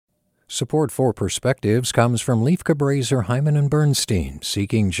Support for Perspectives comes from Leif Cabraser, Hyman and Bernstein,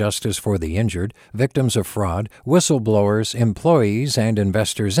 seeking justice for the injured, victims of fraud, whistleblowers, employees, and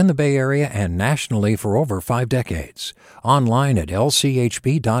investors in the Bay Area and nationally for over 5 decades. Online at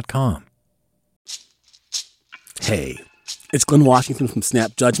lchb.com. Hey, it's Glenn Washington from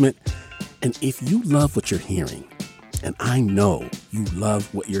Snap Judgment, and if you love what you're hearing, and I know you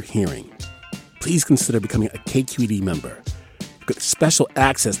love what you're hearing, please consider becoming a KQED member. Get special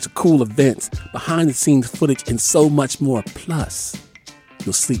access to cool events, behind-the-scenes footage, and so much more. Plus,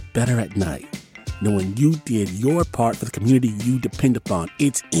 you'll sleep better at night knowing you did your part for the community you depend upon.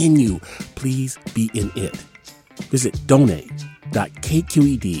 It's in you. Please be in it. Visit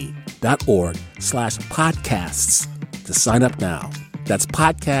donate.kqed.org/podcasts to sign up now. That's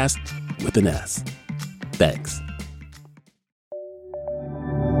podcast with an S. Thanks.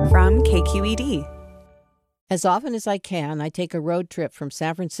 From KQED. As often as I can, I take a road trip from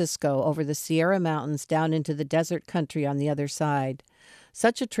San Francisco over the Sierra Mountains down into the desert country on the other side.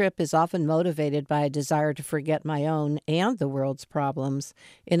 Such a trip is often motivated by a desire to forget my own and the world's problems,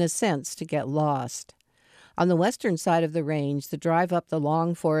 in a sense, to get lost. On the western side of the range, the drive up the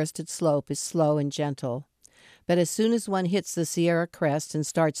long forested slope is slow and gentle. But as soon as one hits the Sierra crest and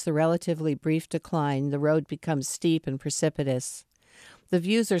starts the relatively brief decline, the road becomes steep and precipitous. The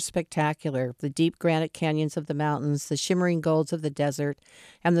views are spectacular, the deep granite canyons of the mountains, the shimmering golds of the desert,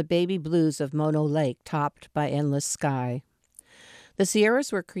 and the baby blues of Mono Lake topped by endless sky. The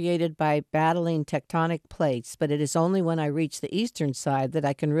Sierras were created by battling tectonic plates, but it is only when I reach the eastern side that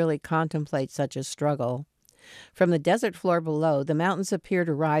I can really contemplate such a struggle. From the desert floor below, the mountains appear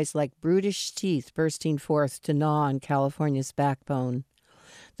to rise like brutish teeth bursting forth to gnaw on California's backbone.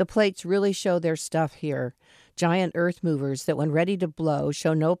 The plates really show their stuff here. Giant earth movers that, when ready to blow,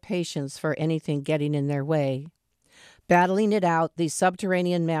 show no patience for anything getting in their way. Battling it out, these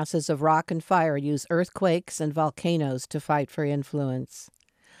subterranean masses of rock and fire use earthquakes and volcanoes to fight for influence.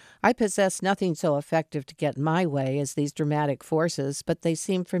 I possess nothing so effective to get my way as these dramatic forces, but they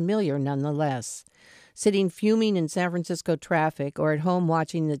seem familiar nonetheless. Sitting fuming in San Francisco traffic or at home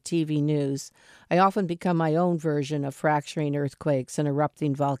watching the TV news, I often become my own version of fracturing earthquakes and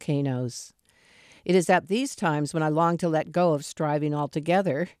erupting volcanoes. It is at these times when I long to let go of striving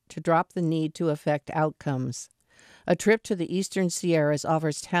altogether, to drop the need to affect outcomes. A trip to the eastern Sierras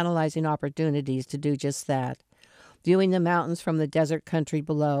offers tantalizing opportunities to do just that. Viewing the mountains from the desert country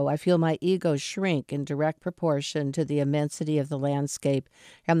below, I feel my ego shrink in direct proportion to the immensity of the landscape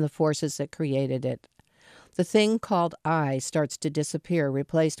and the forces that created it. The thing called I starts to disappear,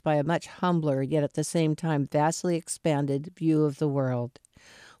 replaced by a much humbler, yet at the same time vastly expanded view of the world.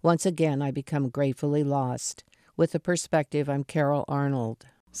 Once again, I become gratefully lost. With the perspective, I'm Carol Arnold.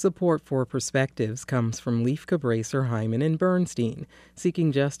 Support for Perspectives comes from Leif Cabraser, Hyman and Bernstein,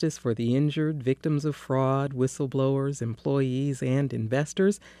 seeking justice for the injured, victims of fraud, whistleblowers, employees, and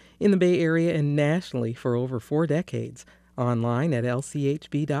investors in the Bay Area and nationally for over 4 decades. Online at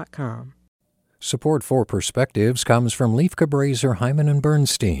lchb.com. Support for Perspectives comes from Leif Cabraser, Hyman and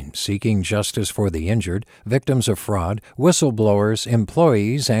Bernstein, seeking justice for the injured, victims of fraud, whistleblowers,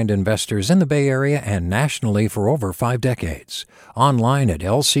 employees, and investors in the Bay Area and nationally for over 5 decades. Online at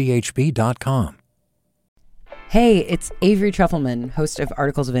lchb.com. Hey, it's Avery Trufelman, host of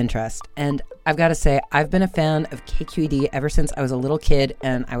Articles of Interest, and I've got to say, I've been a fan of KQED ever since I was a little kid,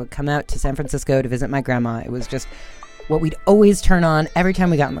 and I would come out to San Francisco to visit my grandma. It was just what we'd always turn on every time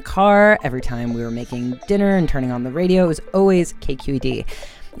we got in the car, every time we were making dinner and turning on the radio. It was always KQED.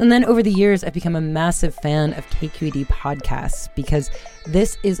 And then over the years, I've become a massive fan of KQED podcasts because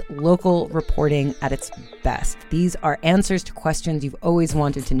this is local reporting at its best. These are answers to questions you've always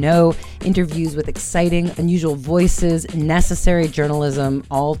wanted to know, interviews with exciting, unusual voices, necessary journalism,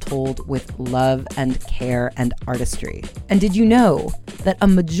 all told with love and care and artistry. And did you know that a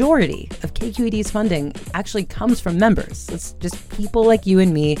majority of KQED's funding actually comes from members? It's just people like you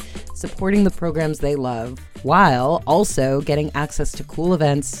and me supporting the programs they love, while also getting access to cool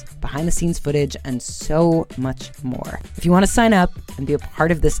events, behind-the-scenes footage, and so much more. If you want to sign up and be a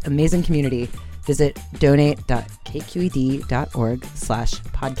part of this amazing community, visit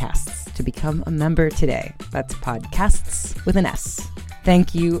donate.kqed.org/podcasts to become a member today. That's podcasts with an S.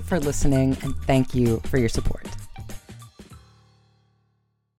 Thank you for listening, and thank you for your support.